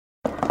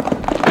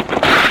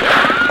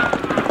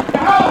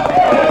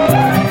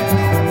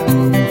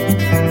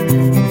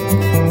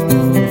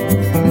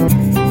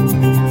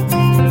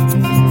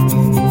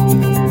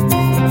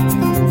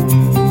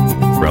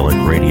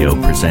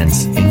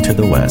presents Into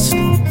the West.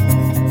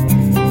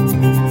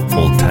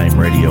 Old-time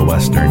radio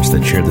westerns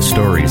that share the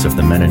stories of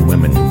the men and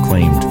women who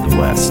claimed the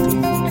West.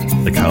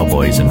 The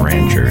cowboys and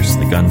ranchers,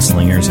 the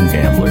gunslingers and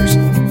gamblers,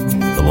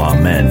 the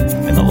lawmen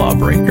and the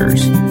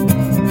lawbreakers.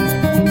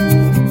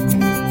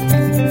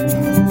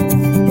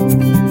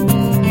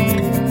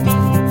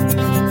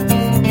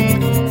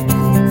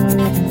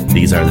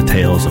 These are the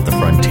tales of the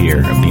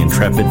frontier, of the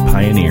intrepid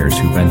pioneers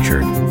who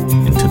ventured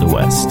into the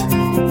West.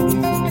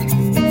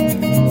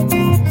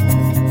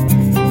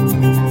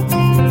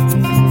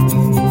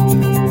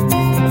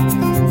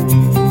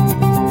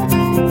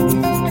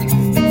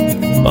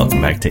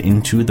 Welcome back to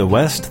Into the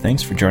West.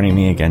 Thanks for joining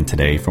me again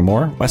today for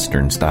more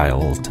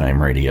Western-style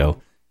old-time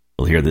radio.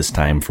 We'll hear this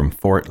time from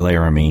Fort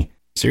Laramie,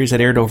 a series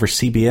that aired over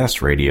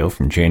CBS radio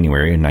from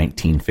January of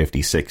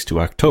 1956 to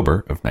October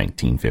of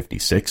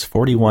 1956,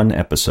 41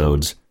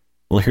 episodes.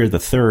 We'll hear the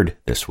third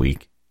this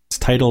week. It's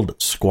titled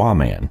Squaw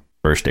Man,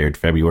 first aired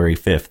February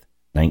 5th,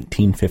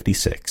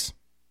 1956.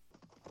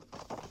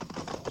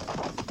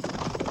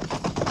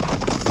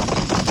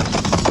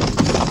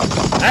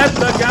 At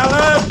the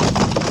gallop!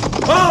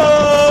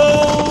 Ho!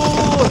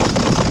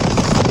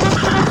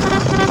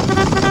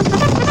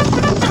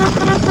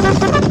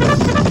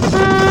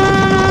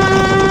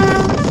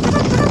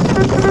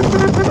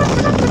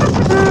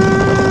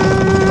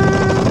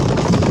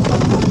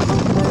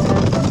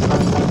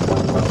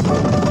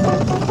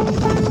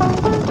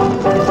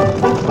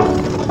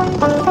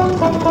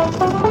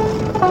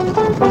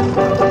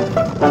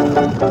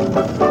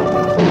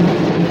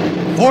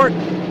 Fort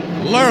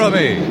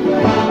Laramie.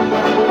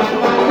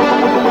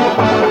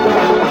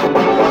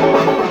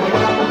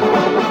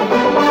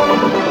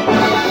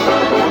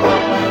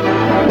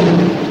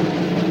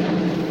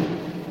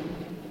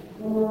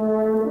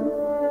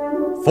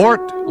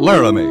 Fort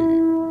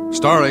Laramie,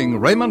 starring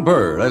Raymond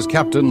Burr as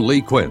Captain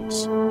Lee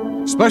Quince.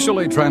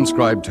 Specially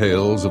transcribed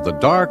tales of the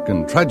dark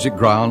and tragic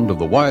ground of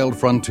the wild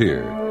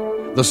frontier,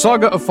 the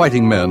saga of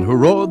fighting men who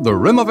rode the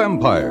rim of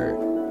empire,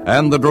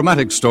 and the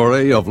dramatic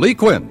story of Lee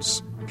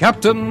Quince,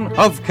 Captain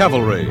of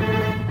Cavalry.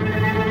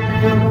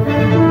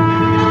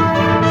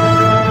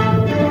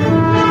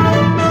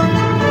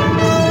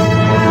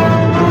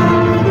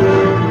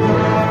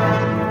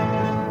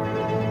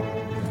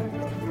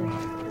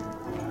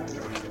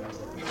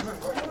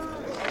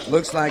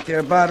 Looks like they're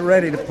about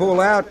ready to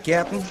pull out,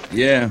 Captain.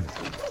 Yeah.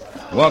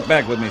 Walk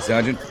back with me,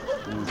 Sergeant.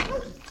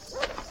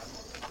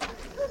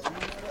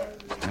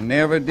 I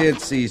never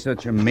did see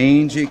such a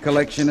mangy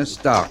collection of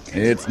stock.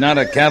 It's not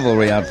a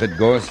cavalry outfit,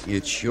 Gorse.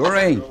 It sure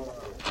ain't.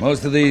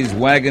 Most of these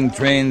wagon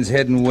trains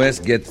heading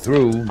west get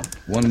through,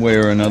 one way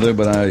or another,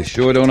 but I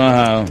sure don't know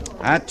how.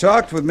 I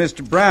talked with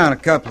Mr. Brown a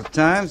couple of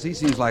times. He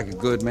seems like a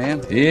good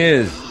man. He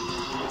is.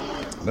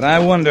 But I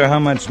wonder how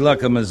much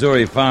luck a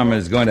Missouri farmer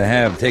is going to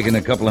have taking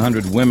a couple of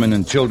hundred women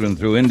and children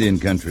through Indian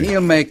country. He'll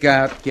make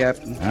out,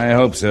 Captain. I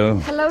hope so.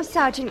 Hello,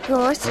 Sergeant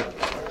Gorse.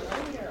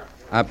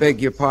 I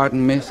beg your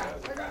pardon, miss?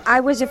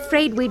 I was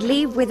afraid we'd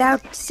leave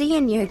without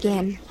seeing you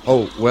again.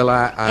 Oh, well,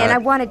 And I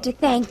wanted to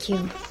thank you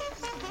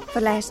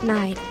for last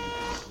night.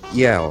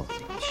 Yeah,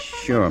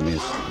 sure,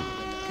 miss.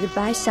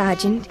 Goodbye,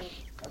 Sergeant.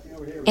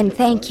 And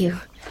thank you.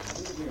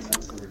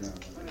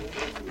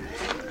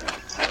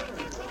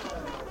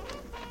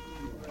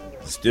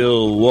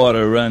 Still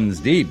water runs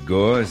deep,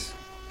 Gorse.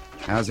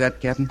 How's that,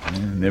 Captain?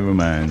 Never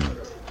mind.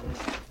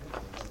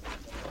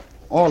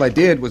 All I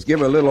did was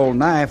give her a little old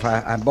knife.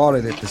 I bought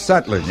it at the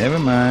Sutler's. Never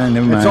mind.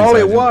 That's all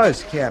Sergeant. it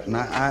was, Captain.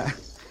 I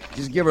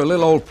just give her a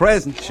little old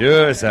present.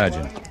 Sure,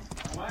 Sergeant.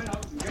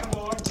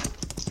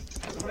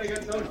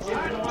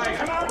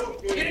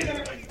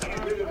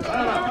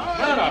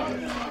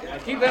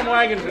 Keep them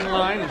wagons in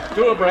line,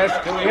 two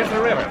abreast, till we hit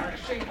the river.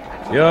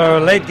 You're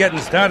late getting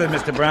started,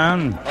 Mr.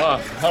 Brown. Oh,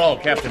 hello,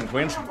 Captain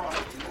Quince.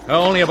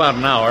 Only about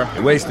an hour.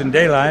 You're wasting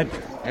daylight.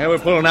 Yeah, we're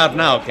pulling out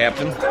now,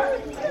 Captain.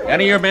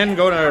 Any of your men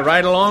going to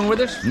ride along with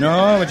us?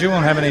 No, but you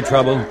won't have any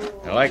trouble.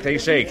 Like they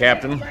say,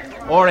 Captain,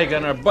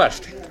 Oregon or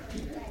bust.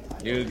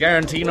 You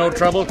guarantee no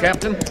trouble,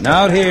 Captain?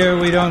 Out here,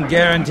 we don't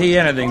guarantee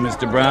anything,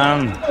 Mr.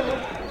 Brown.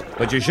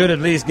 But you should at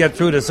least get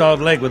through to Salt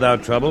Lake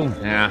without trouble.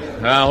 Yeah,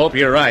 I hope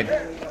you're right.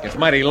 It's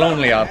mighty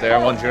lonely out there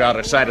once you're out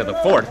of sight of the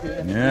fort.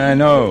 Yeah, I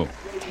know.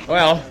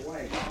 Well,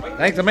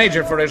 thank the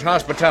Major for his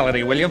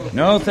hospitality, will you?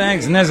 No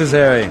thanks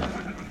necessary.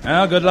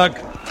 Well, good luck.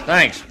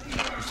 Thanks.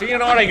 See you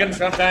in Oregon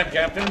sometime,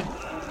 Captain.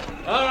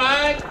 All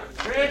right,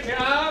 stretch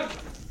out.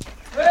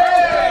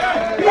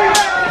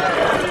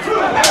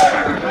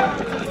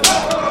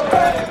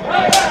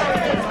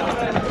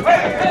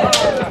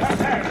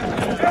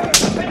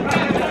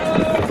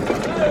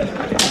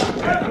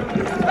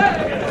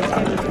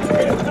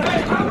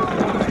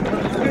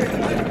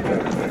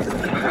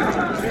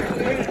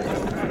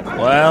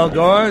 Well,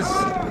 Gorse,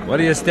 what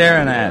are you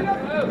staring at?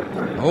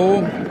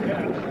 Oh,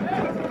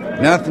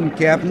 nothing,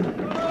 Captain.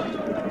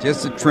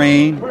 Just a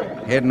train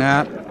heading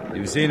out.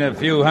 You've seen a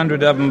few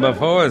hundred of them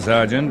before,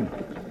 Sergeant.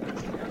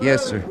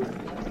 Yes, sir.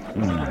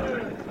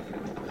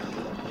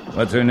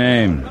 What's her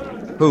name?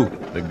 Who?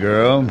 The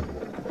girl?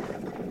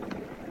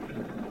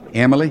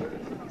 Emily?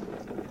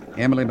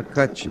 Emily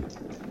McCutcheon.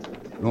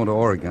 Going to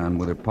Oregon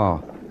with her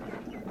pa.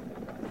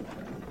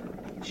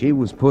 She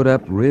was put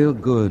up real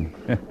good.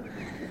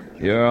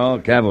 You're all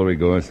cavalry,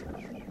 Gorse.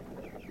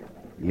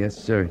 Yes,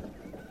 sir.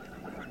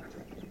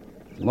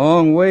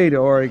 Long way to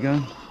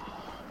Oregon.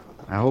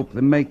 I hope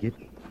they make it.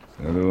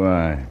 So do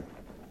I.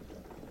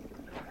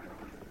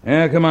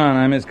 Yeah, come on.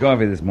 I missed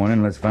coffee this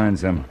morning. Let's find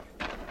some.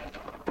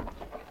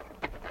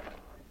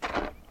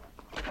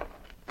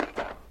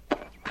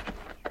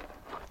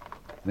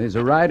 There's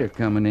a rider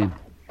coming in.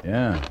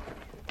 Yeah.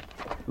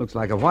 Looks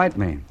like a white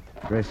man,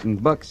 dressed in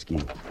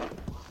buckskin.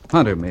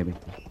 Hunter, maybe.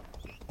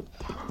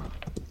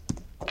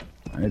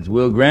 It's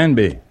Will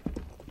Granby.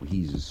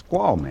 He's a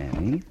squaw man,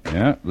 ain't he?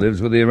 Yeah,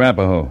 lives with the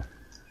Arapaho.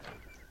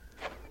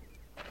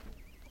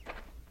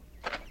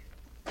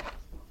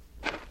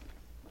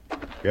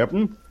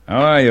 Captain?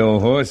 How are you,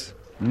 old horse?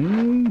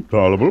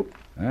 Tolerable.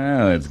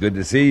 Well, it's good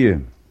to see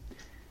you.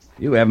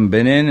 You haven't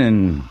been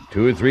in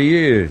 2 or 3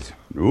 years.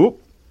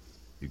 Nope.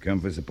 You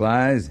come for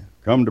supplies?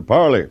 Come to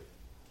parley.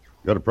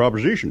 Got a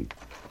proposition.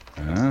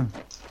 Huh?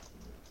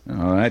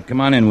 All right,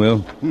 come on in,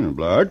 Will.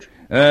 Oblige.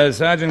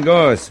 Sergeant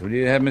Gorse, will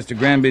you have Mr.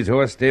 Granby's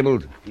horse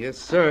stabled? Yes,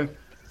 sir.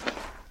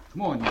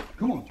 Come on,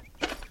 come on.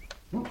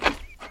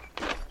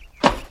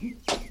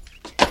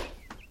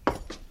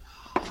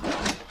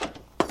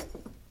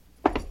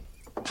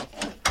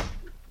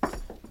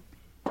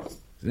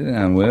 Sit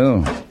down,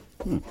 Will.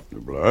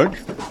 Oblige.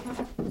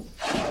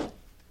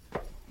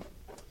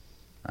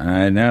 All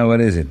right, now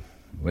what is it?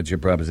 What's your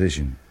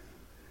proposition?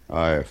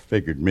 I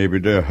figured maybe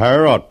to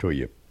hire out to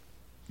you.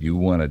 You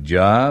want a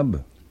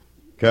job?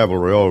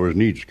 Cavalry always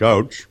needs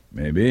scouts.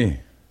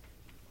 Maybe.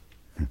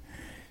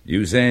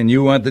 You saying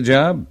you want the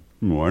job?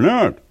 Why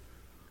not?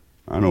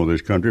 I know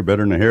this country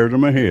better than the hairs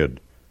on my head.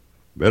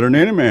 Better than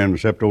any man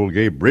except old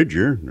Gabe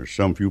Bridger. There's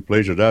some few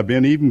places I've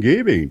been even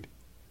Gabe ain't.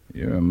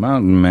 You're a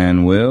mountain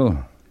man,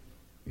 Will.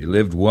 You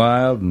lived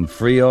wild and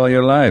free all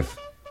your life.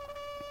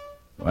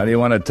 Why do you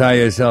want to tie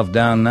yourself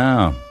down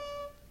now?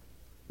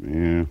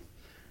 Yeah,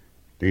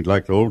 it ain't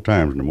like the old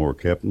times no more,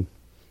 Captain.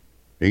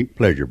 Ain't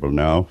pleasurable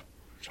now.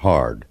 It's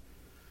hard.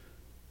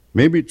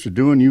 Maybe it's a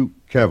doing you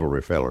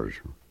cavalry fellers,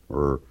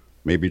 or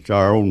maybe it's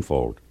our own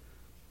fault.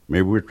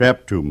 Maybe we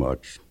trapped too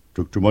much,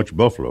 took too much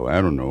buffalo,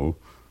 I don't know.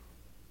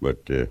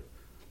 But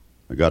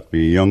I got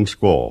me a young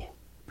squaw,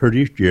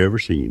 prettiest you ever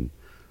seen.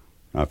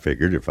 I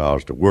figured if I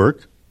was to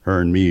work,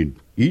 her and me'd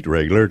eat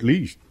regular at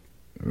least.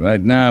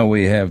 Right now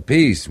we have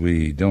peace.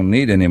 We don't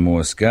need any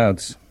more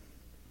scouts.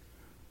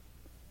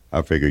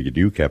 I figure you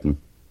do, Captain.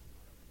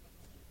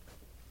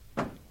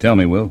 Tell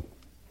me, Will.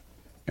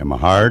 Am I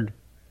hired?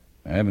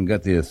 I haven't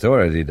got the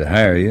authority to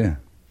hire you.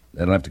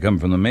 That'll have to come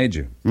from the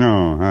major.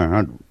 No,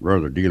 I'd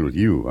rather deal with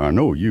you. I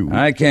know you.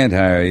 I can't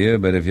hire you,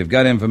 but if you've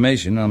got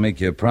information, I'll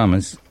make you a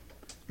promise. At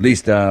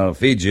least I'll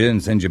feed you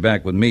and send you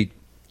back with meat.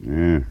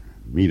 Yeah,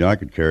 meat I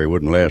could carry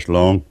wouldn't last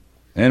long.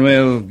 And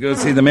we'll go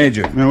see the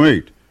major. Now,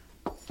 wait.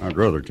 I'd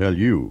rather tell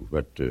you,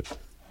 but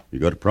you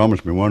got to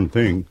promise me one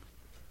thing.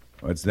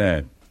 What's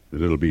that?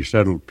 That it'll be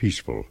settled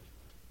peaceful.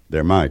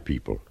 They're my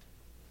people.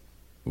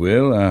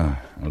 Will,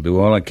 I'll do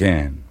all I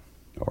can.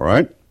 All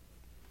right?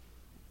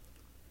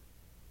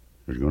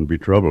 There's going to be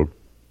trouble.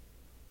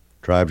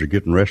 Tribes are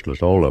getting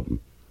restless, all of them.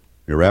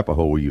 The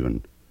Arapaho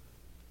even.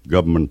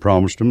 Government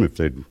promised them if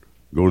they'd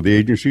go to the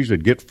agencies,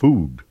 they'd get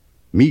food,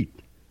 meat.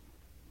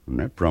 And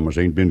that promise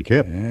ain't been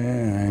kept.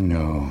 Yeah, I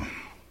know.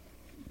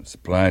 The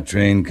supply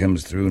train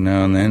comes through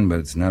now and then, but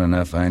it's not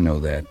enough, I know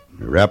that.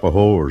 The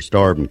Arapaho are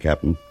starving,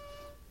 Captain.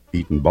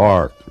 Eating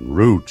bark and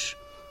roots.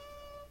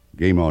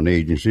 Game on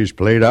agencies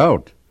played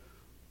out.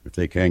 If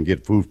they can't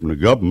get food from the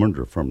government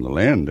or from the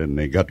land, then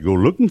they got to go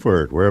looking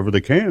for it wherever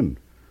they can.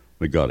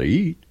 They got to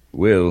eat.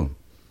 Will,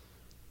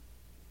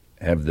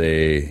 have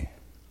they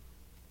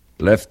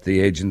left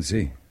the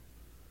agency?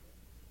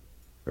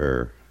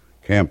 They're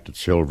camped at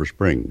Silver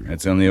Spring.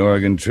 That's on the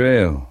Oregon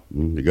Trail.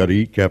 They got to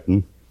eat,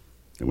 Captain.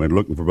 They went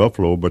looking for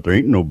buffalo, but there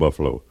ain't no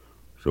buffalo.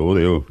 So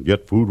they'll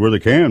get food where they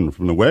can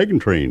from the wagon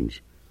trains.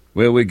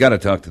 Well, we got to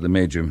talk to the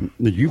major.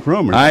 Did you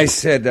promise? I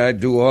said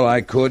I'd do all I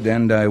could,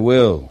 and I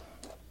will.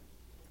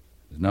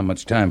 There's not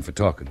much time for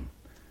talking.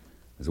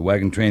 There's a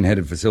wagon train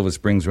headed for Silver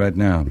Springs right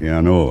now. Yeah,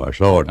 I know. I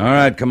saw it. All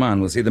right, come on.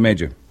 We'll see the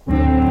major.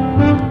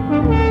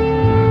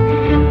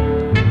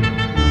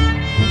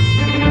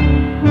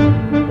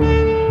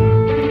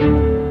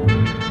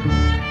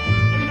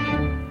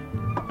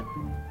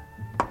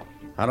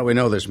 How do we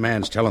know this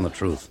man's telling the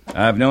truth?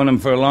 I've known him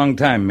for a long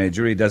time,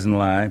 Major. He doesn't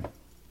lie.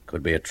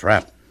 Could be a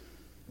trap.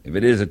 If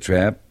it is a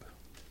trap,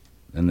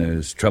 then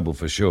there's trouble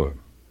for sure.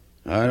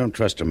 I don't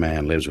trust a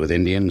man lives with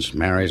Indians,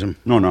 marries them.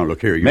 No,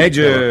 look here.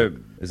 Major,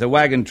 there's a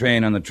wagon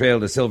train on the trail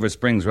to Silver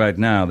Springs right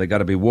now. They got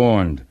to be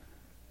warned.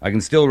 I can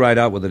still ride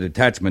out with a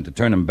detachment to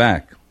turn them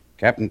back.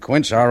 Captain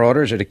Quince, our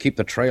orders are to keep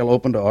the trail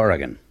open to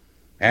Oregon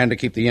and to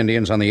keep the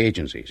Indians on the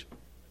agencies.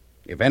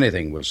 If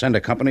anything, we'll send a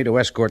company to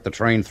escort the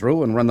train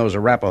through and run those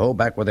Arapaho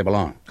back where they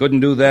belong. Couldn't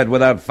do that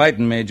without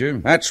fighting, Major.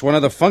 That's one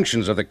of the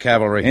functions of the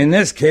cavalry. In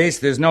this case,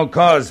 there's no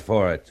cause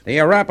for it. The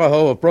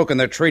Arapaho have broken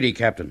their treaty,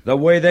 Captain. The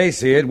way they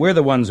see it, we're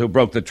the ones who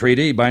broke the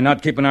treaty by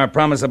not keeping our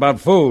promise about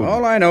food.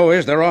 All I know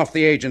is they're off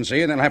the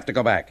agency and they'll have to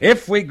go back.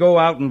 If we go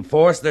out in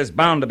force, there's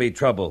bound to be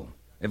trouble.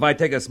 If I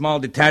take a small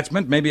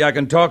detachment, maybe I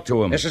can talk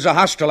to them. This is a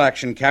hostile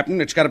action, Captain.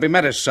 It's got to be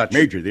met as such.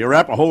 Major, the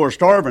Arapaho are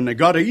starving. They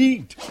got to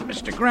eat.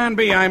 Mr.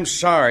 Granby, I'm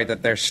sorry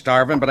that they're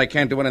starving, but I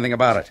can't do anything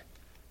about it.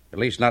 At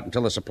least not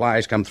until the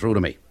supplies come through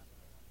to me.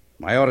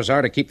 My orders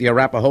are to keep the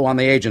Arapaho on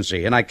the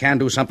agency, and I can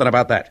do something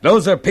about that.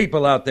 Those are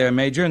people out there,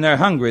 Major, and they're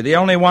hungry. They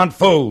only want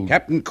food.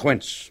 Captain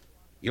Quince,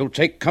 you'll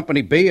take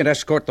Company B and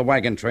escort the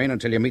wagon train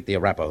until you meet the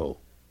Arapaho.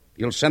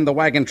 You'll send the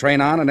wagon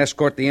train on and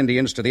escort the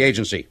Indians to the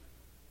agency,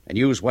 and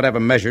use whatever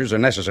measures are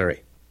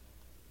necessary.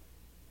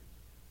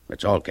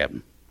 That's all,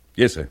 Captain.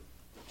 Yes, sir.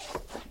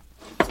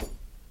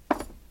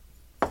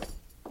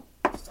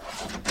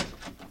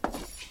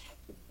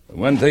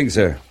 One thing,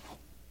 sir.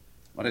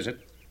 What is it?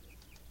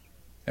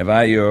 Have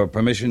I your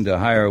permission to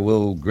hire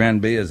Will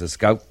Granby as a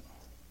scout?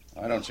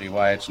 I don't see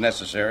why it's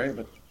necessary,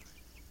 but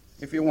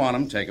if you want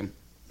him, take him.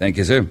 Thank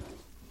you, sir.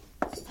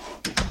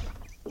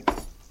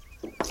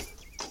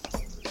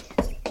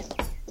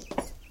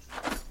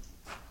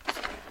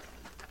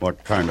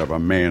 What kind of a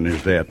man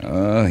is that?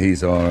 Oh,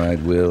 he's all right,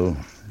 Will.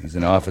 He's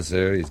an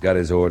officer. He's got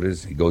his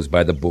orders. He goes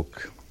by the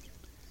book.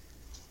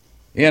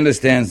 He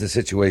understands the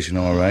situation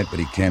all right, but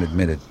he can't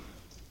admit it.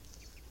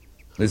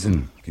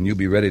 Listen, can you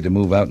be ready to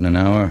move out in an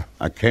hour?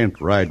 I can't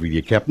ride with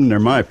you, Captain. They're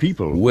my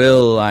people.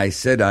 Will, I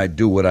said I'd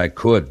do what I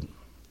could.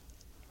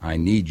 I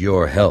need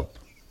your help.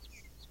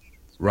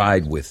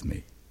 Ride with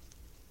me.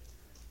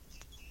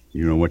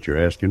 You know what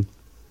you're asking?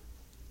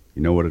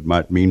 You know what it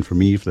might mean for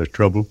me if there's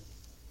trouble?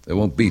 There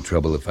won't be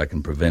trouble if I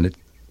can prevent it.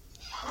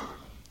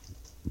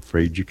 I'm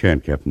afraid you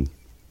can't, Captain.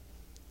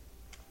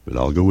 But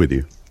I'll go with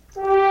you.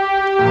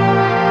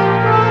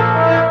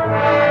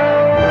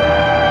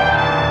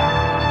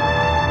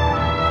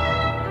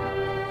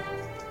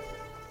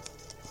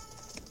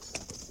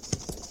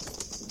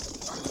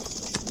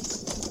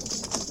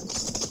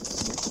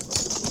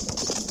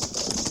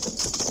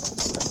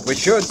 We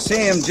should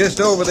see him just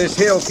over this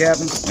hill,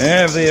 Captain.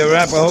 Yeah, if the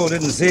Arapaho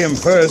didn't see him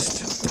first.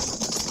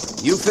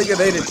 You figure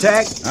they'd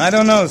attack? I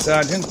don't know,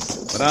 Sergeant,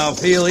 but I'll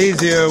feel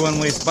easier when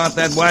we spot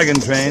that wagon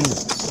train.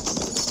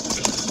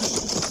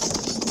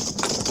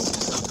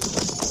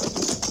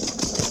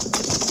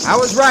 I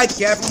was right,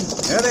 Captain.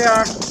 There they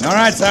are. All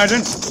right,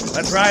 Sergeant.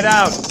 Let's ride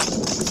out.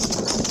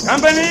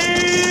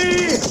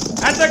 Company!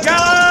 At the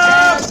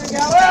gallop! At the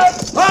gallop!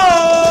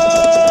 Ho!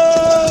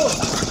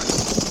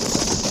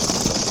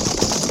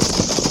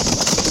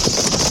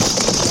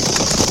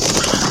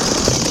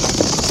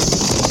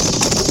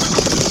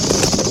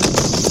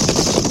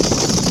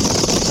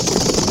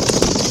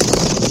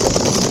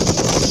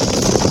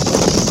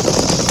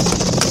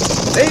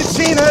 They've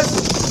seen us.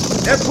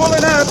 They're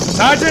pulling up.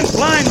 Sergeant,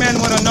 blind men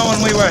would have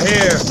known we were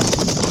here.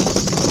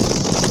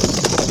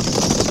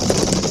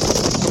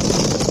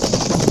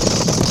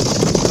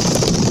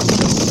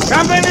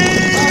 Company!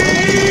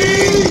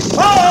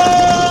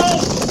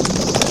 Hold!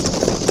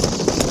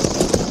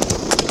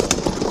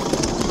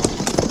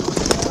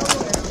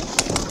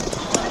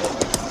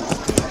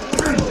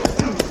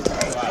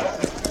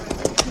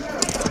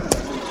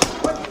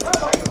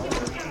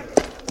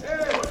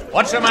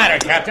 What's the matter,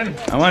 Captain?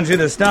 I want you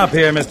to stop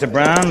here, Mr.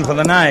 Brown, for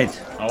the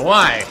night. Oh,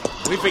 why?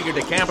 We figured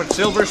to camp at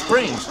Silver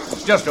Springs.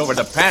 It's just over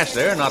the pass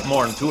there, not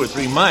more than 2 or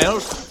 3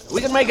 miles.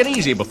 We can make it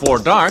easy before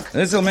dark.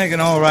 This'll make an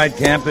all right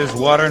camp. There's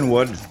water and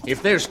wood.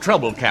 If there's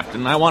trouble,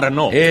 Captain, I want to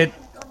know. It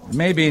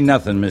may be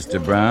nothing,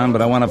 Mr. Brown,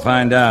 but I want to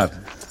find out.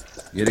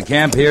 You're to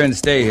camp here and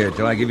stay here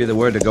till I give you the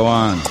word to go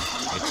on.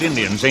 It's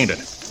Indians, ain't it?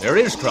 There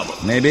is trouble.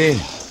 Maybe,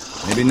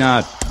 maybe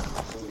not.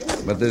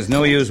 But there's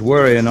no use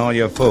worrying all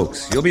your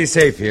folks. You'll be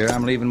safe here.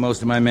 I'm leaving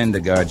most of my men to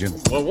guard you.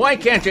 Well, why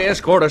can't you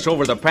escort us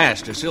over the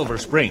pass to Silver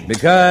Springs?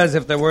 Because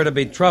if there were to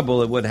be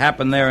trouble, it would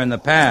happen there in the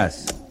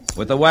pass,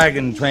 with the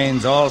wagon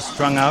trains all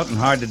strung out and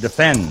hard to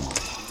defend.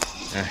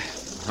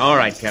 All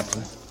right,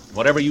 Captain.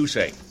 Whatever you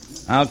say.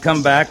 I'll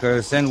come back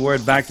or send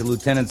word back to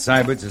Lieutenant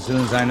Seiberts as soon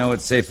as I know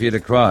it's safe for you to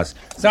cross.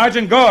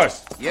 Sergeant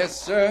Gorst! Yes,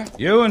 sir.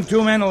 You and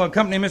 2 men will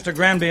accompany Mr.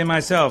 Granby and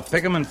myself.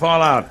 Pick 'em and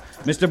fall out.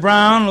 Mr.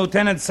 Brown,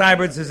 Lieutenant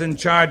Seiberts is in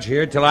charge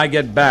here till I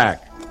get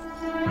back.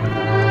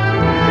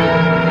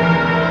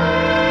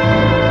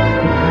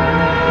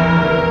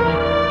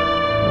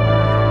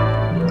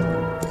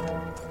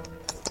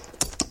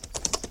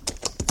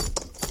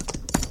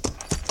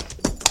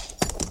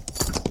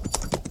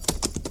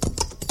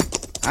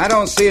 I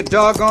don't see a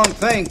doggone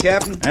thing,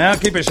 Captain. Now,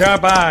 keep a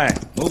sharp eye.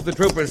 Move the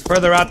troopers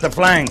further out the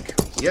flank.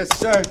 Yes,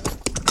 sir.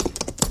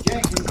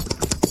 Jenkins,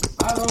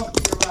 I'll off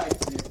to your right,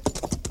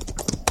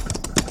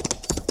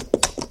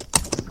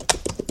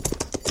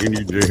 sir. You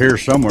need to hear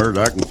somewhere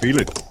that I can feel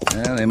it.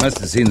 Well, they must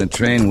have seen the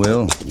train,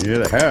 Will. Yeah,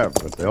 they have,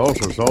 but they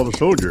also saw the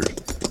soldiers.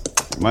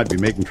 They might be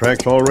making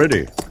tracks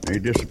already. They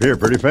disappear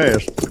pretty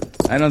fast.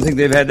 I don't think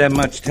they've had that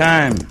much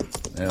time.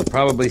 They'll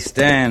probably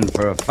stand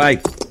for a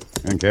fight.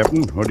 And,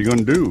 Captain, what are you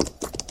going to do?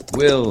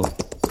 Will,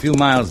 a few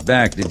miles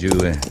back, did you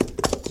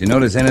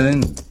notice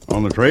anything?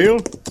 On the trail?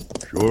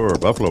 Sure,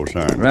 buffalo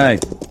sign.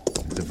 Right.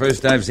 It's the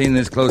first I've seen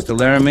this close to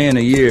Laramie in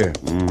a year.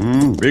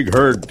 Mm-hmm. Big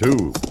herd,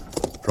 too.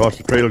 Across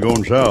the trail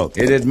going south.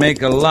 It'd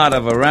make a lot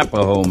of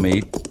Arapaho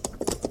meat.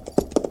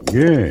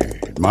 Yeah,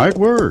 it might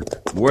work.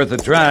 Worth a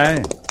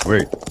try.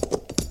 Wait.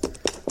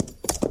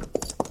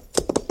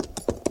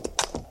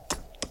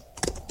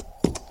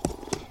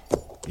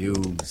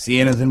 You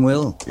see anything,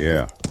 Will?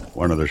 Yeah,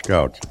 one of the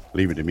scouts.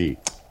 Leave it to me.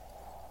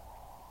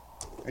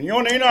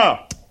 Señor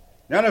Nina!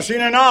 Nana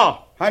sina na!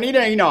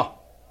 Hanida ina!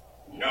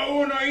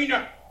 No,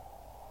 Naina.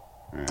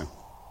 Yeah.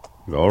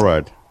 It's all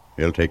right.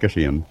 He'll take us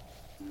in.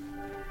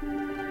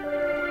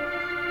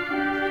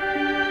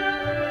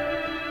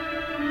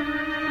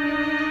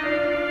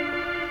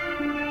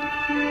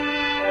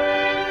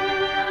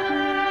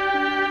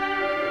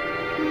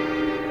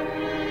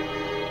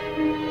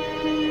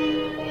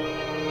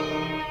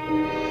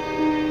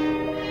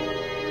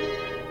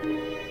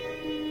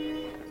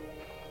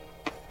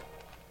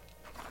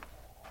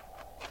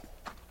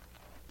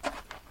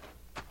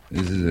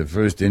 This is the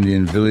first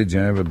Indian village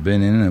I ever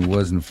been in that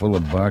wasn't full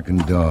of barking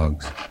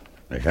dogs.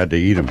 They had to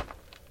eat 'em.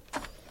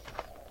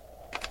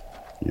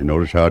 You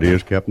notice how it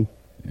is, Captain?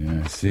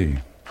 Yeah, I see.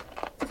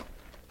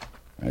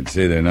 I'd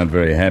say they're not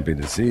very happy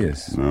to see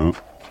us. No.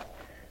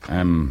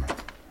 I'm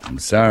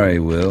sorry,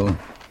 Will,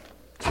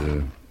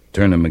 to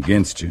turn them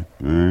against you.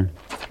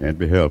 Can't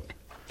be helped.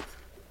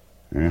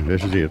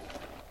 This is it.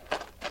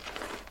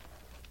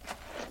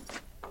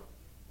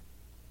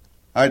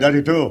 Hi,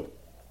 Daddy, too.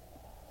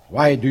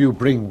 Why do you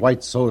bring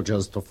white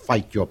soldiers to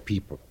fight your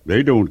people?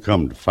 They don't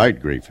come to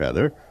fight,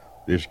 Greyfeather.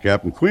 This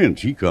Captain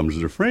Quince, he comes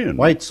as a friend.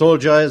 White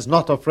soldier is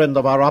not a friend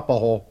of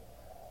Arapaho.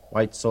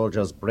 White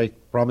soldiers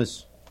break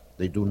promise.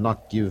 They do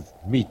not give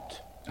meat.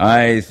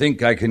 I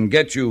think I can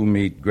get you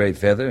meat,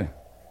 Greyfeather.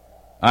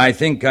 I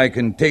think I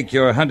can take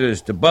your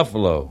hunters to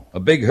Buffalo, a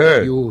big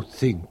herd. You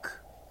think.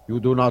 You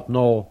do not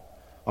know.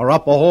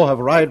 Arapaho have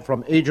ride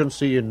from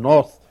agency in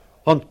north,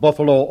 hunt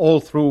buffalo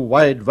all through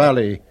Wide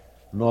Valley.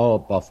 No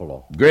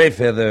buffalo.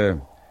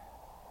 Greyfeather,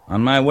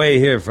 on my way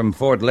here from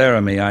Fort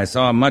Laramie, I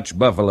saw much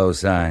buffalo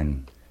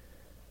sign.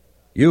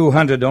 You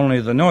hunted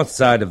only the north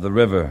side of the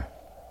river.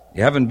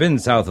 You haven't been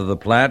south of the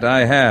Platte.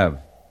 I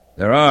have.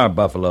 There are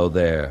buffalo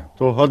there.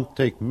 To hunt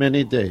take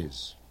many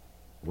days.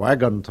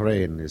 Wagon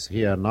train is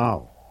here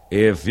now.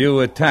 If you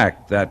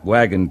attack that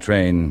wagon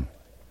train,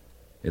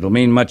 it'll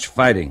mean much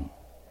fighting.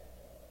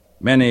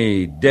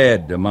 Many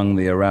dead among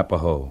the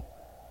Arapaho.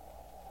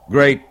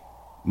 Great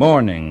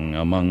mourning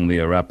among the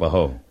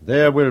Arapaho.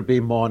 There will be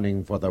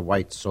mourning for the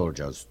white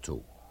soldiers,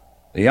 too.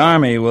 The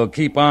army will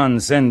keep on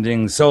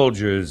sending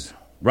soldiers,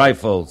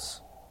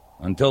 rifles,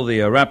 until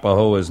the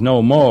Arapaho is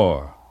no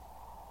more.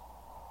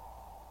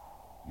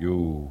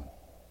 You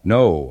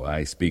know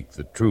I speak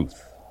the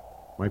truth.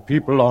 My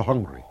people are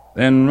hungry.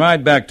 Then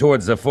ride back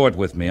towards the fort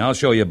with me. I'll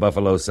show you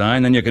buffalo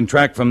sign, then you can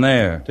track from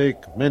there. Take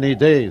many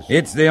days.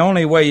 It's the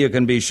only way you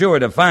can be sure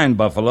to find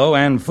buffalo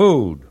and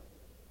food.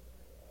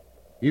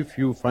 If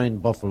you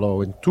find buffalo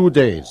in 2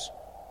 days,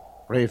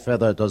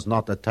 Greyfeather does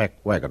not attack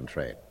wagon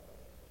train.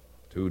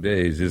 2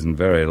 days isn't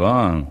very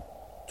long.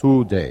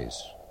 2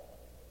 days.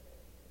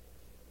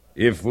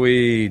 If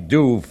we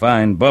do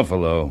find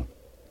buffalo,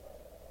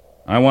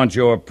 I want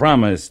your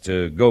promise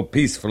to go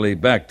peacefully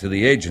back to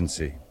the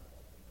agency.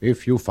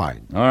 If you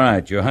find. All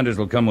right, your hunters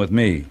will come with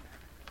me.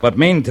 But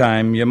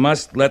meantime, you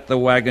must let the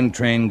wagon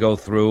train go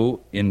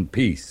through in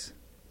peace.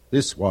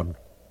 This one.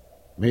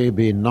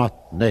 Maybe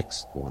not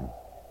next one.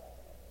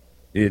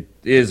 It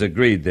is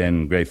agreed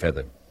then,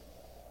 Greyfeather.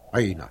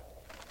 Aina.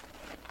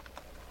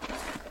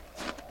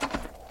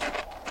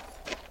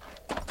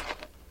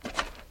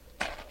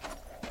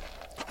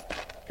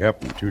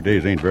 Captain, 2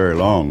 days ain't very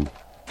long.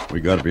 We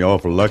gotta be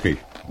awful lucky.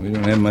 We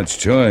don't have much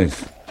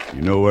choice.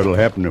 You know what'll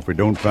happen if we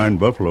don't find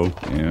buffalo.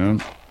 Yeah?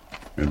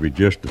 It'll be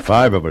just the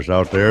 5 of us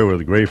out there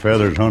with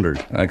Greyfeather's hunters.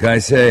 Like I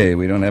say,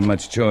 we don't have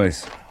much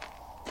choice.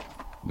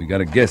 We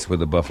gotta guess where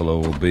the buffalo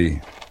will be.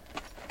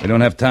 We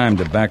don't have time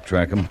to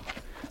backtrack them.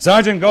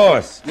 Sergeant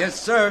Gorse. Yes,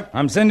 sir.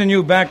 I'm sending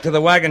you back to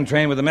the wagon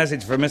train with a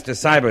message for Mr.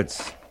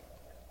 Seibert's.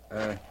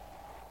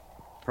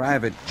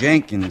 Private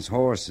Jenkins'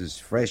 horse is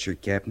fresher,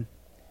 Captain.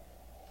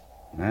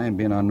 I ain't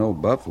been on no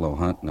buffalo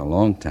hunt in a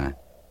long time.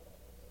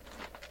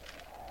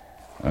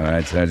 All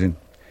right, Sergeant.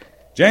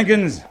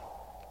 Jenkins,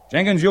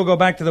 you'll go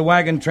back to the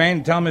wagon train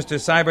and tell Mr.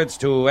 Seibert's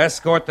to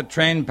escort the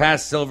train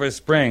past Silver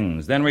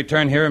Springs, then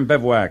return here and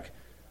bivouac.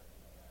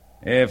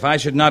 If I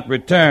should not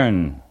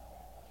return,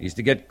 he's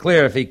to get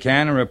clear if he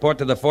can and report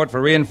to the fort for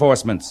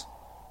reinforcements.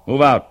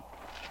 Move out.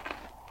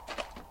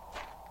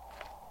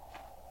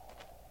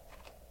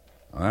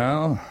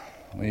 Well,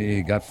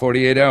 we got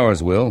 48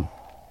 hours, Will.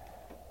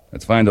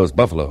 Let's find those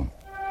buffalo.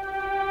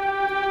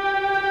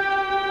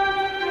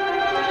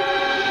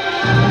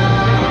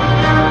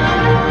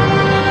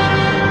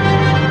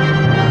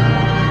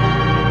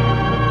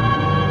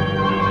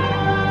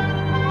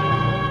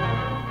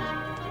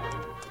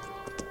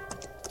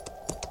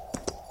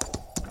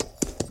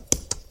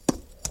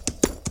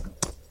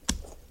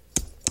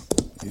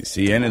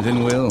 see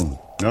anything, Will?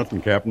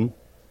 Nothing, Captain.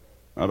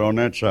 Not on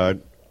that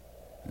side.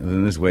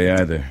 Nothing this way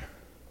either.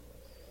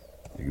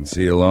 You can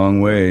see a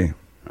long way.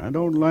 I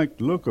don't like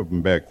the look of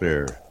 'em back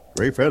there.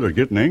 Gray Feather's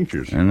getting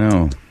anxious. I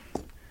know.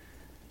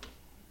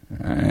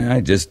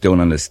 I just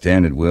don't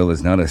understand it, Will.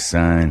 It's not a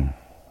sign.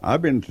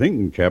 I've been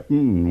thinking,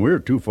 Captain, we're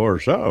too far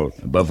south.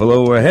 The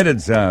buffalo were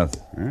headed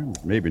south.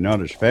 Maybe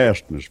not as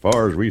fast and as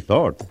far as we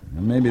thought.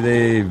 Maybe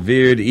they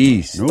veered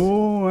east.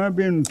 No, I've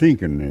been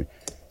thinking.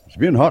 It's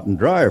been hot and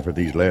dry for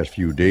these last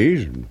few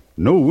days, and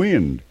no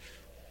wind.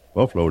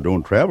 Buffalo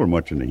don't travel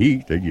much in the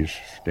heat. They just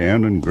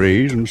stand and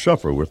graze and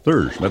suffer with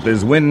thirst. But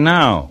there's wind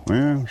now.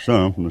 Well,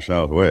 some from the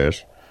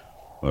southwest.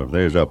 Well, if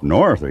there's up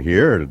north of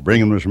here, it'd bring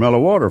them the smell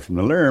of water from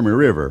the Laramie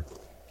River.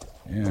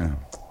 Yeah,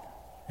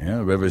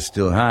 the river's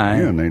still high.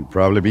 Yeah, and they'd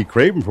probably be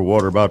craving for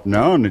water about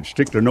now, and they'd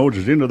stick their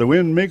noses into the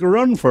wind and make a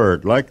run for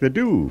it, like they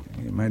do.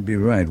 You might be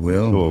right,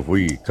 Will. So if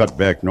we cut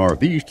back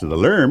northeast to the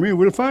Laramie,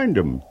 we'll find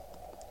them.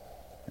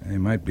 They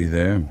might be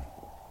there.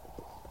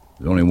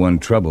 There's only one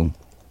trouble.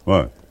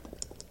 What?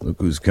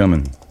 Look who's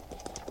coming.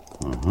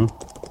 Uh-huh.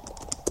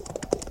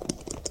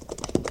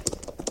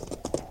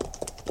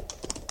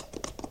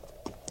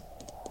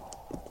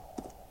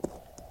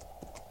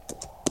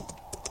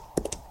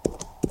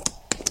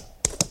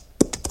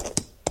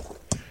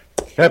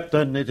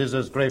 Captain, it is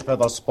as Gray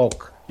Feather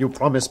spoke. You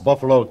promised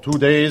buffalo 2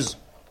 days.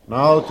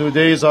 Now 2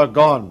 days are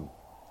gone.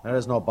 There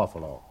is no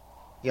buffalo.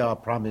 Your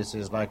promise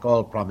is like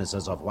all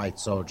promises of white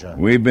soldier.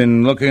 We've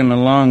been looking a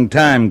long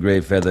time,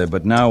 Gray Feather,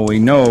 but now we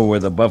know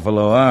where the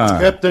buffalo are.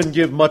 Captain,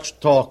 give much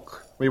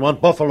talk. We want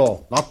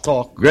buffalo, not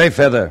talk. Gray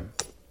Feather,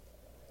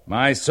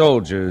 my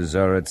soldiers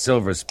are at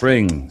Silver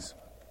Springs.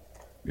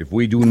 If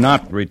we do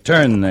not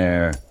return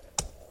there,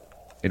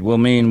 it will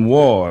mean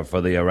war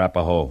for the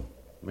Arapaho.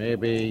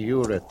 Maybe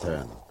you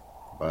return,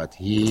 but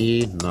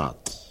he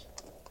not.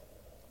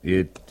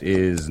 It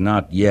is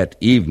not yet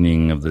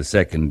evening of the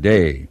second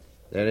day.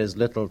 There is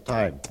little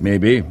time.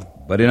 Maybe,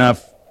 but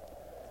enough.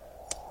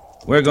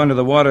 We're going to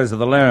the waters of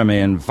the Laramie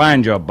and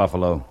find your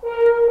buffalo.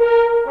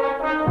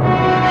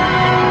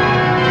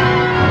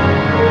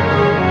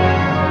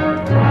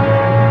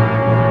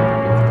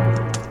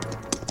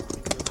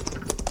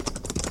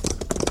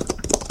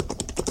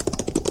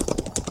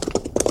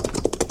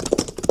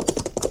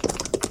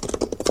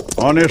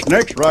 On this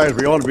next rise,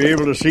 we ought to be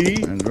able to see.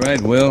 That's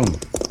right, Will.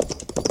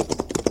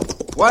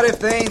 What if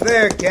they ain't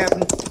there,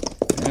 Captain?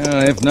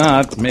 Well, if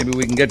not, maybe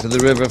we can get to the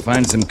river,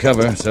 find some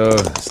cover. So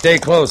stay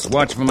close.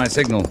 Watch for my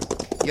signal.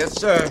 Yes,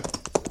 sir.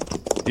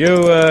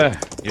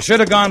 You should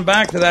have gone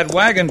back to that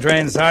wagon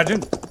train,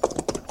 Sergeant.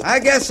 I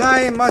guess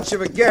I ain't much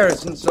of a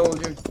garrison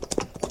soldier.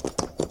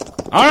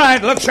 All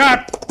right, look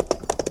sharp.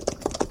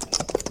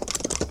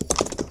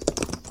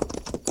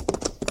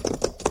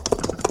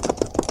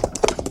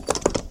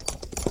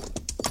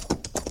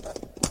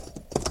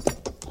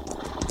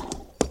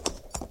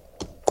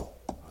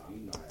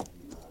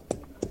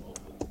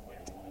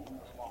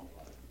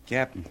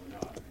 Captain,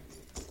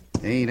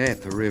 they ain't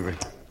at the river.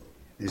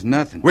 There's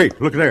nothing. Wait,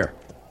 look there.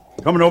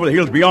 Coming over the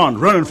hills beyond,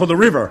 running for the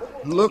river.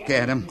 Look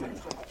at them.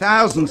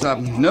 Thousands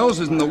of them,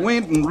 noses in the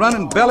wind and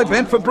running belly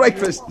bent for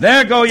breakfast.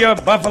 There go your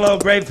buffalo,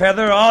 Gray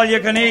Feather, all you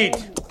can eat.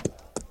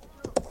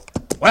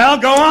 Well,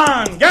 go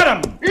on, get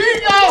 'em.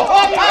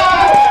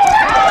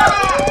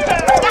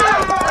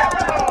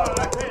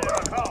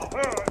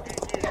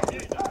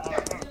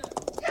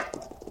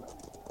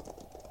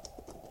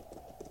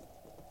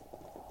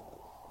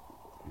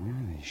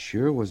 They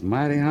sure was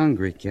mighty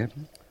hungry,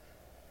 Captain.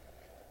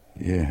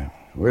 Yeah.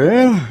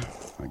 Well,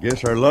 I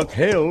guess our luck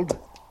held.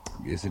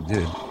 Guess it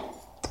did.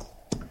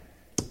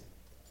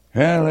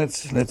 Well,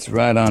 let's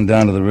ride on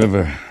down to the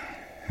river.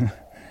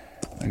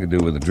 I could do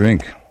with a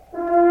drink.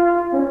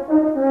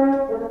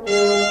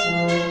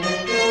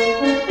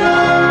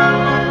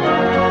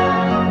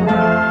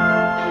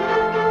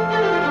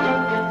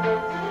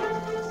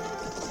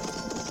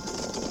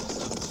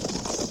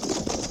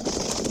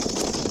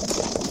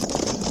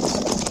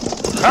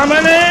 Coming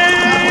in!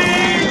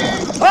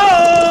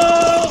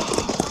 Oh!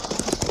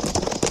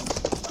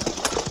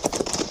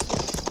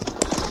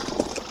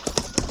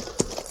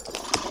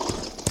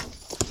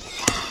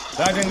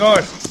 Sergeant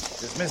Gorse,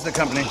 dismiss the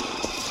company.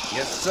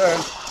 Yes, sir.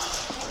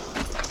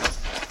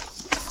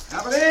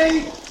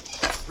 Cavalry,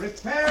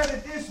 prepare to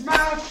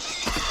dismount.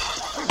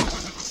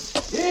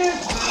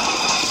 Dismount.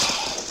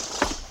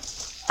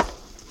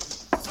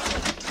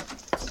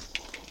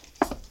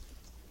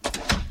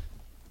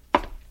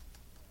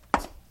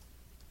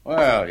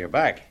 Well, you're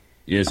back.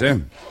 Yes, sir.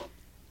 Did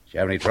you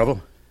have any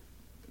trouble?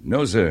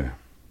 No, sir.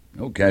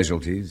 No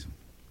casualties.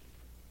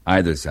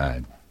 Either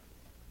side.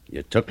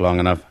 You took long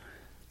enough.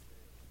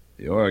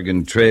 The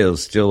Oregon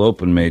Trail's still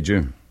open,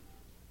 Major.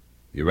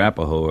 The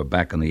Arapaho are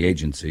back on the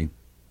agency.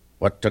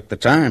 What took the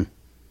time?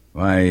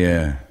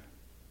 Why,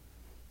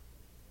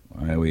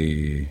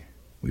 we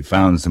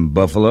found some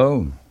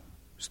buffalo,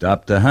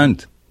 stopped the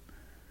hunt.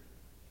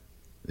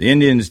 The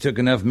Indians took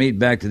enough meat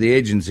back to the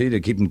agency to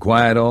keep them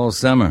quiet all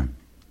summer.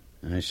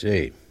 I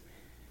see.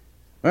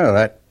 Well,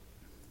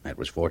 that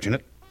was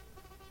fortunate.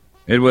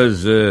 It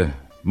was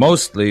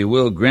mostly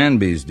Will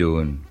Granby's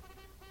doing.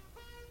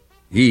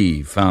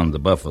 He found the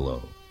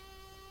buffalo.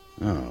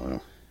 Oh,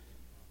 well.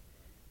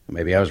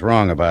 Maybe I was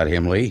wrong about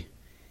him, Lee.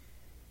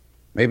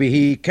 Maybe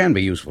he can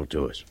be useful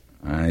to us.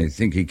 I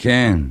think he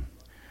can.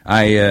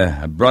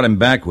 I brought him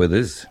back with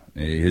us.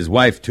 His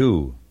wife,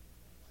 too.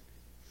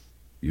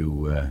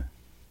 You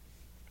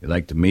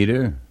like to meet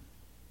her?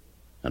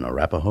 An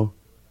Arapaho?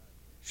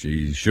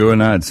 She's sure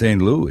not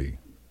St. Louis.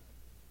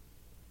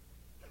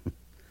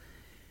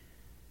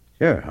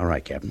 Sure, all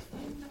right, Captain.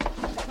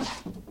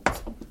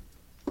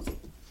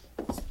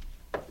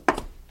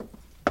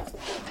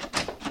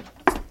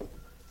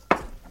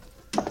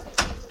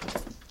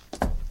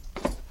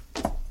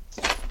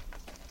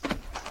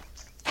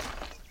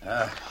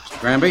 Mr.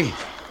 Granby?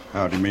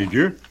 Howdy,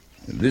 Major.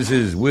 This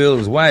is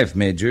Will's wife,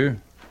 Major.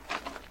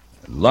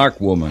 Lark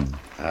woman.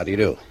 How do you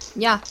do?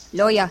 Yeah,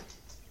 lawyer.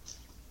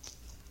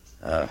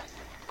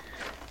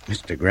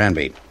 Mr.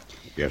 Granby,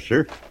 Yes,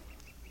 sir.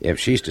 if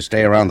she's to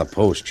stay around the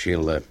post,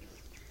 she'll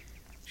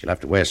have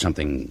to wear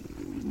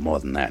something more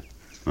than that.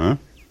 Huh?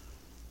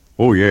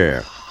 Oh,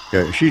 yeah.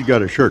 She's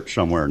got a shirt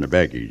somewhere in the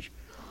baggage.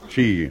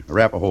 See,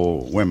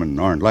 Arapaho women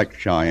aren't like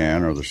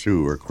Cheyenne or the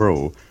Sioux or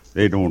Crow.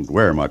 They don't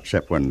wear much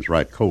except when it's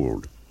right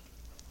cold.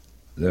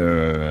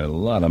 There are a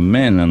lot of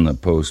men on the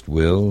post,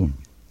 Will.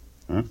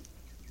 Huh?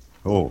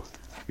 Oh,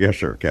 yes,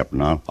 sir,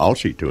 Captain. I'll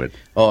see to it.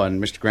 Oh,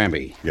 and Mr.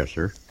 Granby, Yes,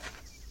 sir.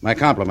 my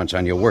compliments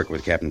on your work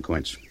with Captain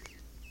Quince.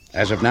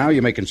 As of now,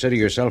 you may consider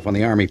yourself on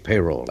the Army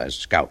payroll as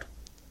scout.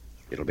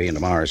 It'll be in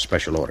tomorrow's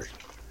special orders.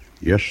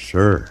 Yes,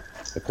 sir.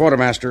 The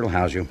quartermaster will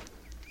house you.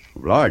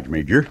 Obliged,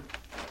 Major.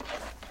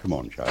 Come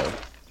on, child.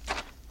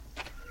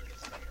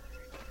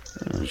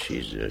 Oh,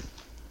 she's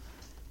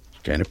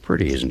kind of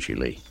pretty, isn't she,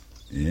 Lee?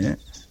 Yeah.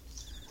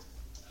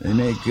 They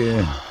make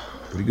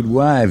pretty good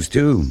wives,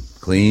 too.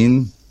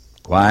 Clean,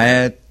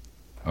 quiet,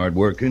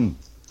 hard-working.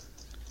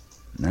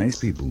 Nice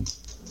people.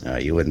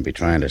 You wouldn't be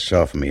trying to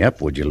soften me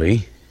up, would you,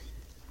 Lee?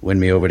 Win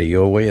me over to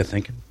your way of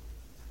thinking?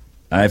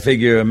 I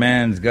figure a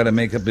man's got to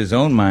make up his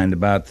own mind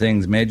about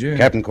things, Major.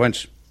 Captain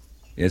Quince,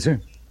 Yes,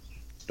 sir?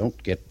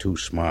 don't get too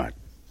smart.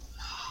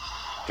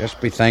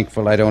 Just be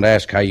thankful I don't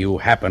ask how you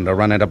happen to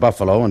run into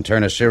Buffalo and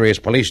turn a serious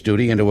police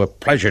duty into a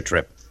pleasure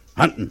trip.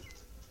 Hunting.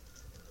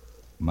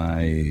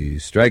 My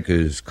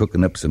striker's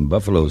cooking up some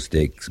buffalo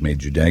steaks,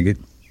 Major Daggett.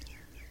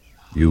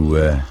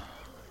 You,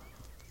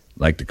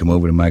 like to come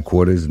over to my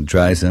quarters and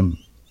try some?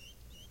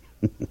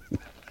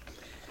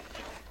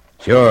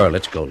 Sure,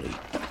 let's go, Lee.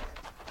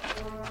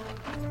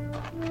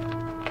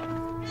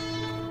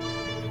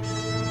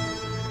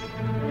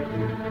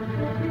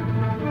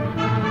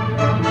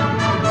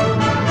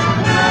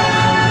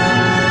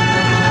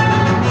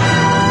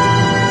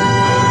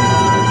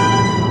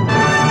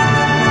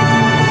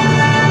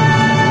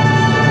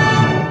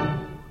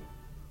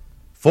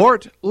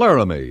 Fort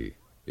Laramie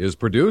is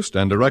produced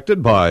and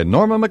directed by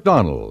Norma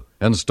MacDonald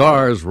and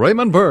stars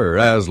Raymond Burr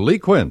as Lee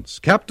Quince,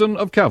 Captain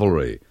of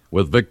Cavalry,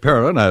 with Vic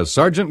Perrin as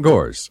Sergeant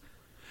Gorse.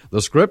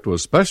 The script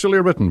was specially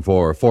written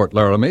for Fort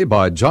Laramie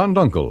by John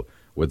Dunkel,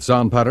 with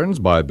sound patterns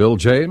by Bill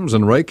James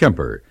and Ray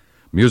Kemper.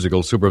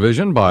 Musical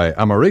supervision by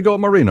Amerigo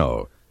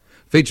Marino.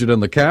 Featured in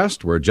the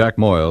cast were Jack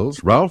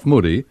Moyles, Ralph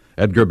Moody,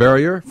 Edgar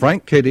Barrier,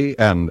 Frank Cady,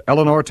 and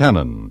Eleanor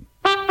Tannen.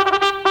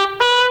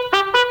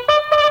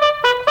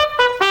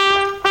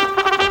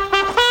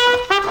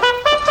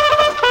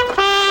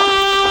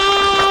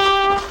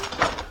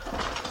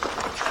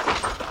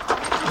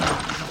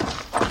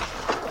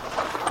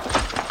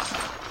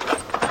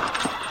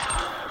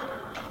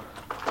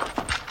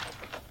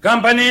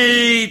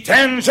 Company,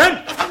 attention!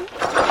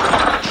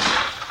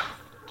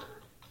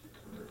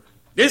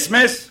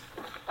 Dismiss.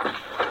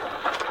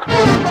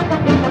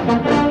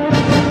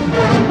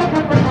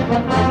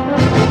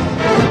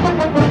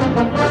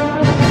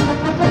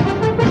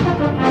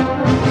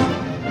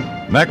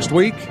 Next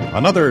week,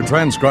 another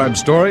transcribed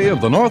story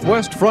of the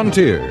Northwest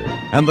frontier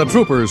and the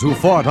troopers who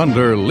fought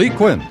under Lee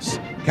Quince,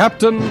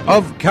 Captain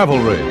of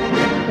Cavalry.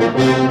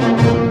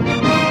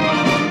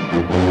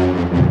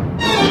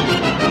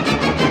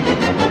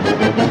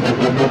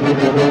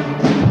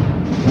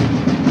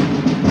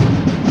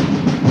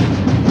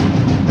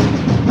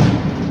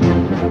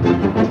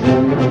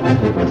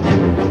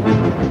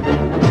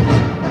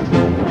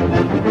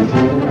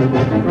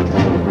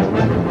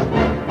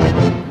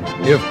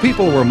 If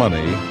people were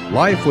money,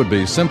 life would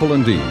be simple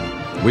indeed.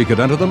 We could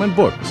enter them in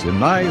books in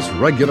nice,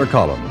 regular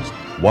columns,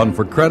 one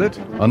for credit,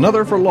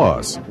 another for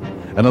loss.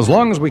 And as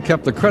long as we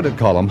kept the credit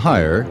column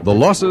higher, the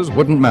losses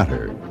wouldn't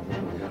matter.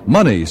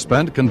 Money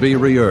spent can be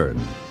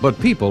re-earned, but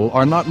people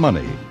are not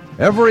money.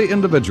 Every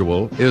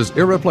individual is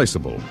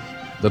irreplaceable.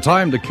 The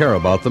time to care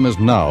about them is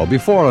now,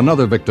 before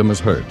another victim is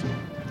hurt.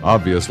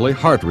 Obviously,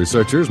 heart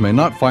researchers may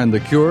not find the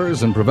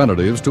cures and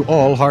preventatives to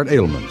all heart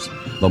ailments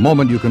the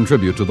moment you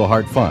contribute to the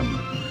Heart Fund.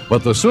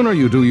 But the sooner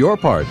you do your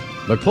part,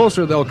 the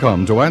closer they'll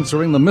come to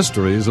answering the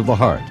mysteries of the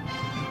heart.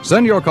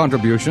 Send your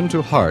contribution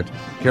to Heart,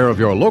 care of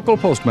your local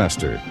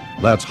postmaster.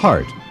 That's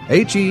Heart,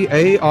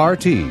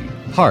 H-E-A-R-T,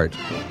 Heart,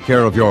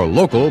 care of your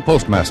local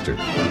postmaster.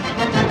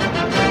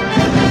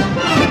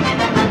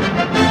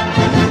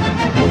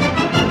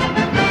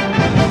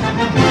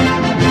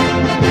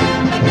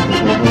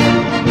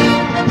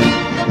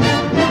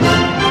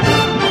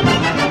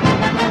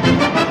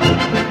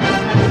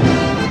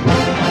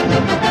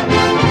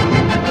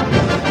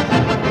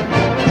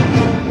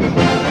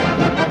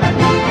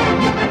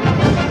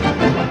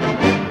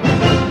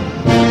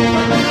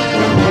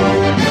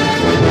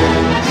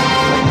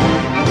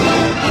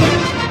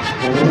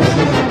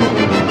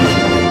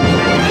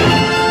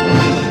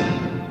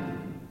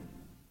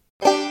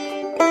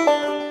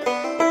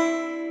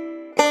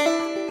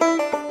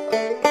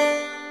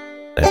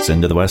 That's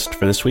Into the West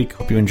for this week.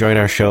 Hope you enjoyed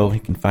our show. You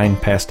can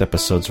find past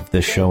episodes of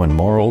this show and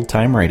more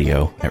old-time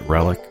radio at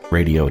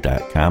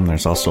relicradio.com.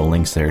 There's also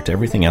links there to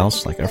everything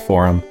else, like our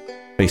forum,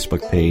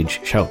 Facebook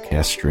page,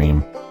 Shoutcast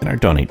stream, and our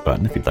donate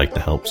button if you'd like to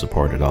help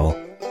support it all.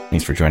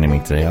 Thanks for joining me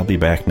today. I'll be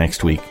back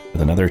next week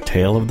with another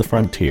Tale of the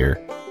Frontier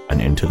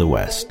on Into the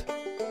West.